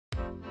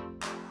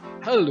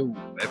Hello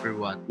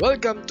everyone,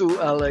 welcome to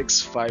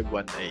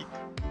Alex518.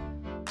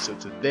 So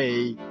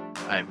today,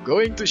 I'm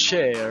going to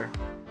share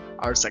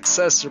our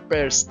success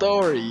repair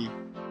story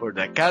for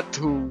the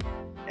Kathu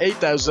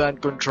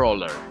 8000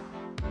 controller.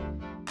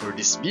 For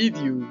this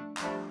video,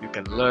 you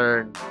can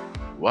learn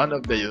one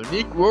of the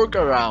unique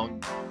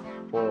workaround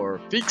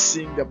for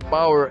fixing the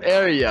power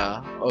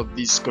area of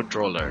this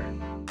controller.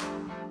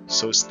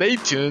 So stay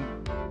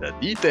tuned, the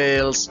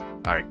details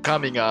are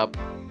coming up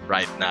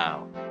right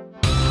now.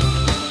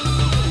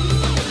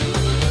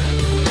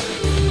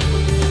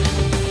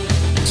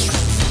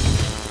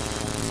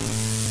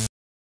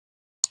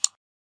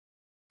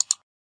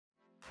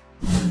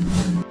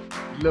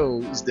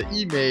 Below is the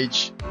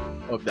image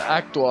of the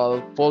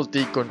actual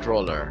faulty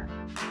controller.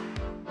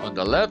 On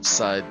the left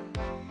side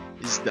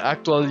is the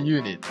actual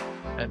unit,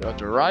 and on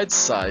the right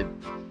side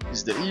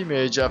is the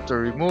image after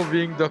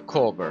removing the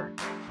cover.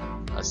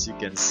 As you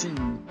can see,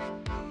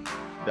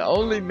 the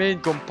only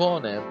main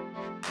component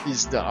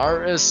is the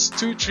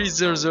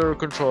RS2300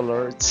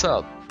 controller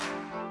itself.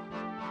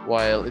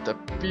 While it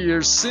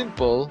appears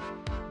simple,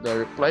 the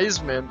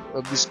replacement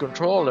of this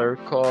controller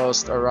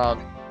cost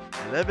around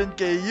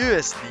 11K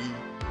USD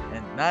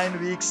and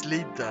 9 weeks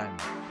lead time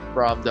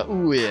from the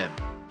OEM.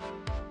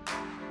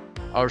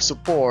 Our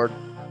support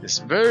is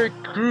very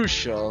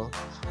crucial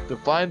to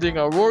finding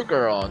a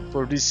workaround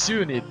for this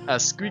unit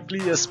as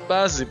quickly as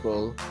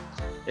possible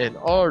in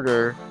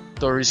order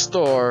to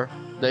restore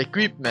the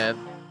equipment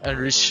and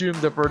resume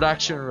the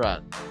production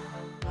run.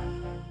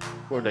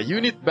 For the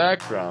unit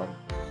background,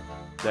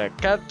 the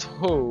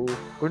Kathu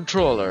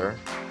controller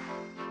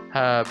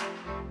have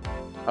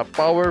a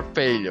power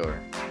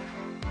failure,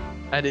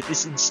 and it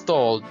is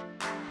installed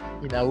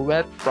in a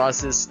wet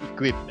process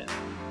equipment.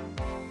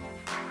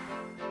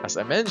 As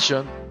I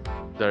mentioned,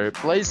 the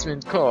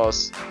replacement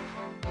cost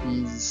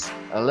is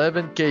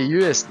 11K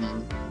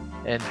USD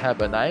and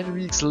have a 9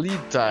 weeks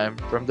lead time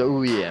from the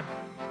OEM.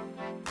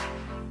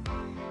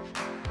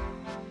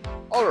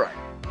 Alright,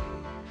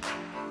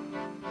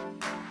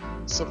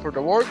 so for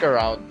the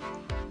workaround,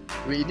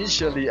 we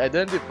initially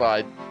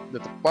identified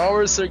that the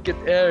power circuit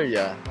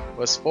area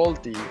was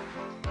faulty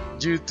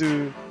due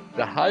to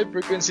the high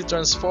frequency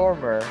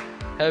transformer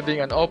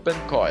having an open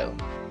coil.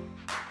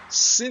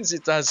 Since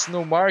it has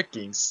no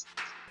markings,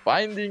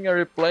 finding a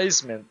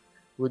replacement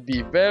would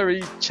be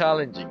very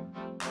challenging.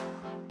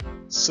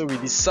 So we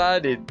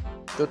decided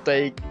to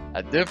take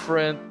a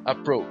different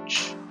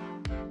approach.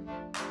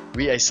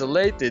 We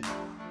isolated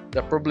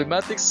the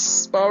problematic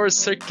power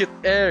circuit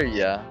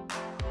area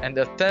and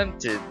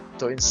attempted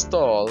to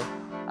install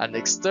an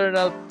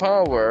external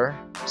power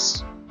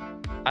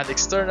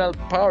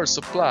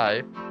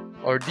supply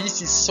or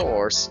DC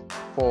source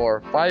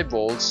for 5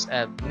 volts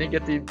and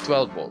negative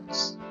 12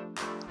 volts.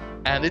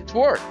 And it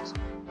worked!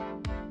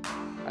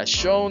 As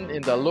shown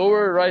in the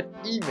lower right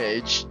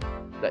image,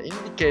 the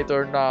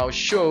indicator now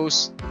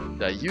shows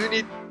the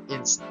unit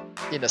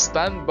in a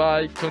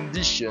standby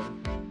condition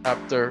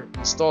after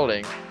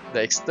installing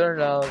the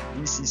external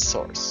DC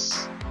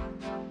source.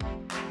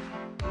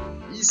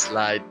 In this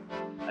slide,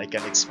 I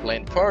can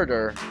explain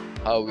further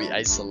how we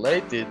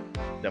isolated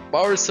the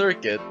power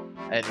circuit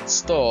and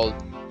installed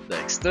the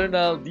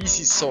external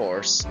DC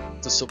source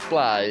to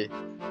supply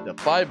the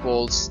 5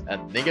 volts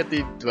and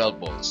negative 12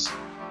 volts.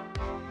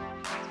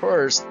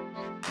 First,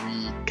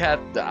 we cut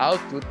the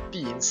output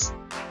pins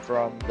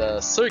from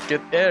the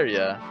circuit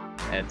area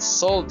and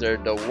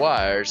soldered the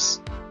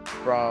wires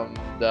from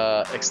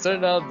the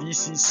external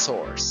DC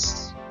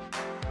source.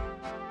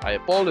 I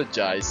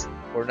apologize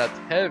for not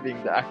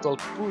having the actual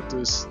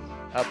photos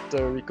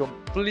after we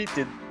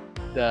completed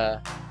the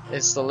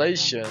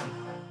installation,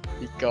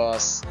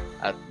 because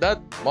at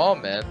that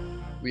moment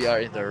we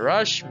are in the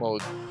rush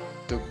mode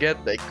to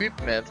get the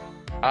equipment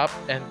up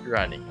and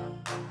running.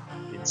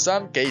 In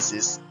some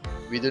cases,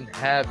 we don't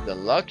have the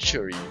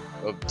luxury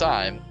of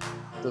time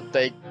to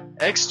take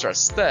extra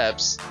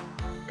steps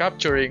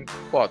capturing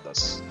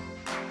photos,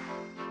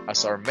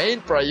 as our main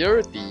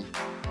priority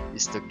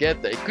is to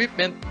get the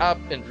equipment up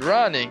and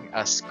running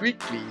as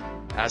quickly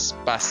as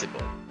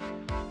possible.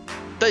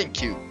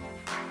 Thank you.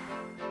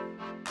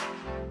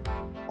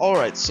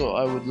 Alright, so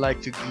I would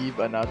like to give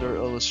another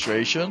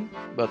illustration,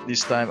 but this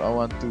time I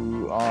want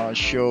to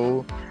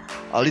show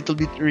a little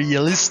bit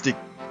realistic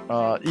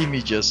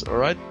images.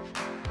 Alright,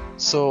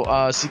 so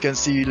as you can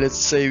see, let's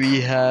say we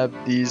have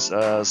this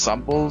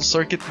sample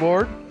circuit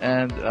board,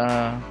 and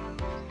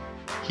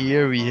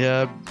here we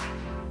have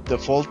the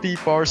faulty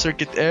power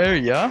circuit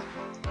area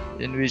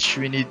in which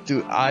we need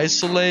to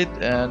isolate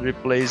and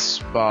replace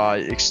by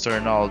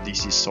external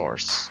DC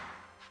source.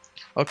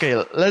 Okay,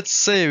 let's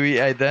say we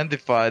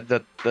identified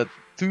that the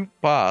two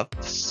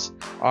paths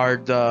are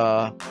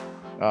the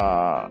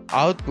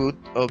output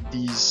of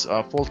this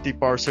faulty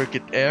power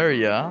circuit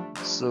area.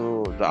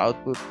 So the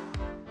output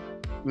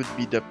would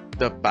be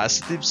the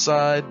positive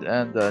side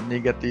and the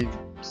negative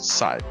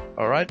side.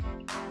 Alright,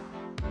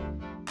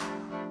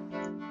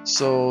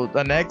 so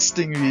the next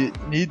thing we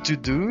need to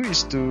do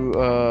is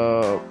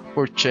to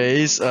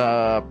purchase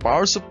a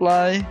power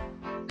supply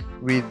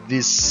with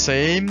the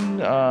same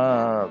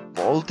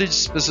voltage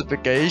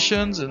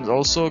specifications and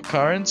also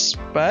current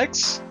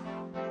specs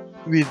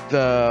with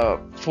the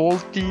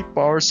faulty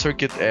power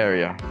circuit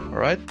area.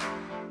 Alright,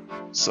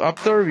 so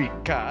after we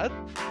cut,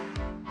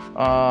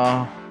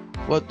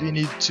 what we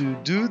need to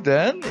do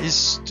then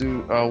is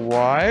to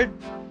wire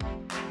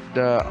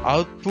the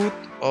output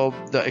of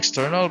the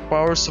external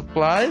power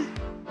supply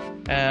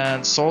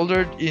and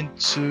soldered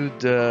into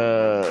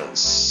the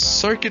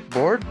circuit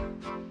board,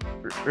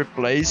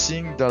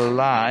 replacing the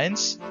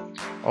lines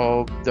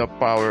of the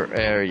power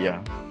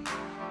area.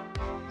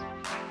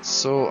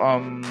 So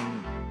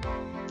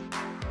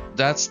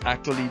that's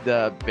actually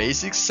the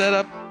basic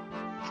setup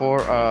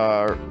for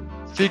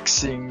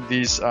fixing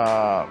this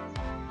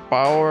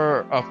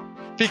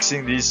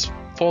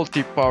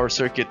faulty power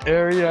circuit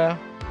area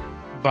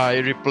by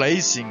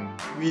replacing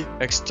with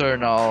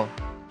external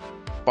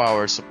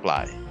power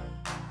supply.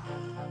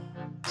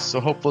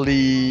 So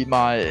hopefully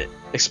my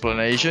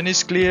explanation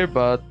is clear,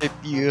 but if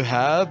you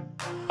have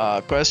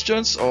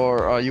questions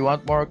or you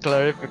want more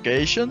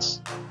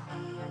clarifications,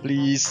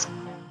 please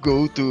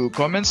go to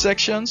comment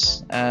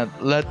sections and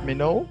let me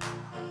know.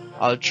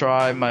 I'll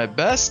try my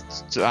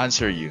best to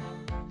answer you.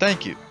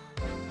 Thank you.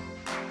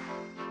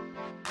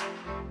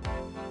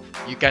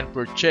 You can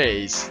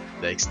purchase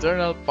the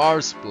external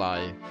power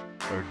supply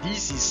or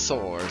DC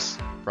source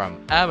from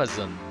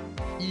Amazon,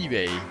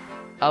 eBay,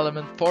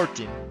 Element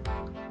 14,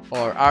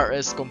 or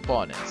RS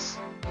Components.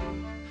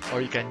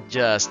 Or you can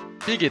just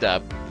pick it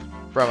up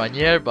from a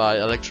nearby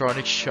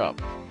electronics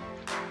shop.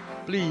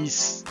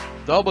 Please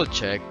double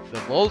check the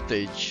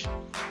voltage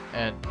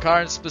and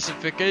current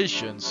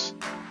specifications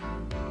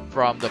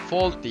from the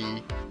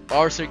faulty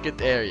power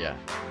circuit area.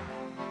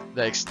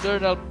 The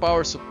external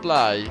power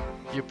supply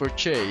you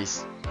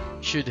purchase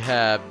should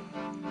have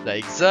the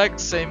exact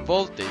same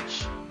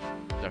voltage.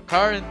 The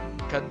current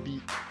can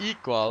be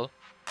equal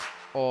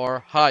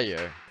or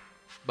higher,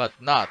 but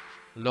not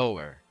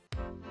lower.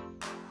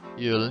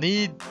 You'll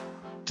need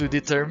to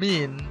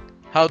determine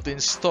how to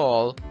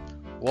install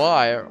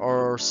wire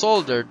or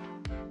soldered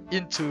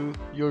into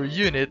your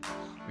unit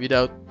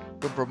without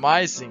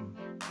compromising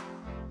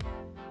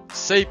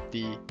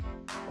safety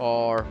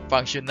or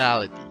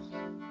functionality.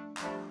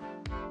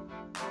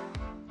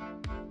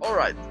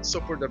 Alright, so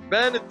for the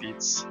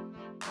benefits,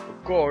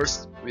 of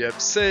course, we have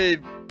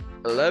saved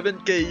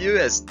 11K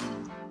USD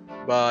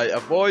by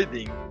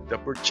avoiding the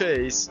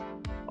purchase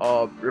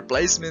of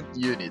replacement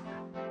unit.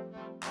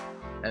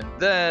 And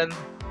then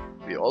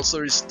we also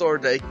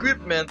restored the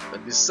equipment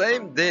on the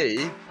same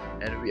day,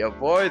 and we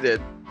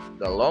avoided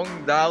the long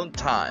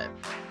downtime.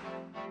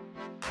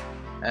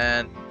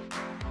 And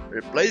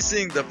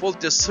replacing the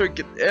faulty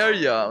circuit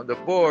area on the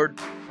board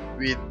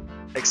with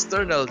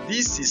external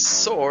DC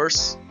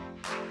source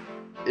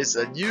is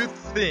a new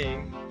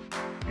thing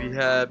we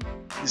have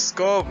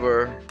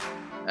discovered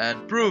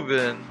and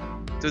proven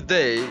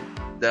today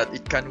that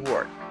it can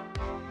work.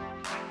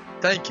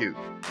 Thank you.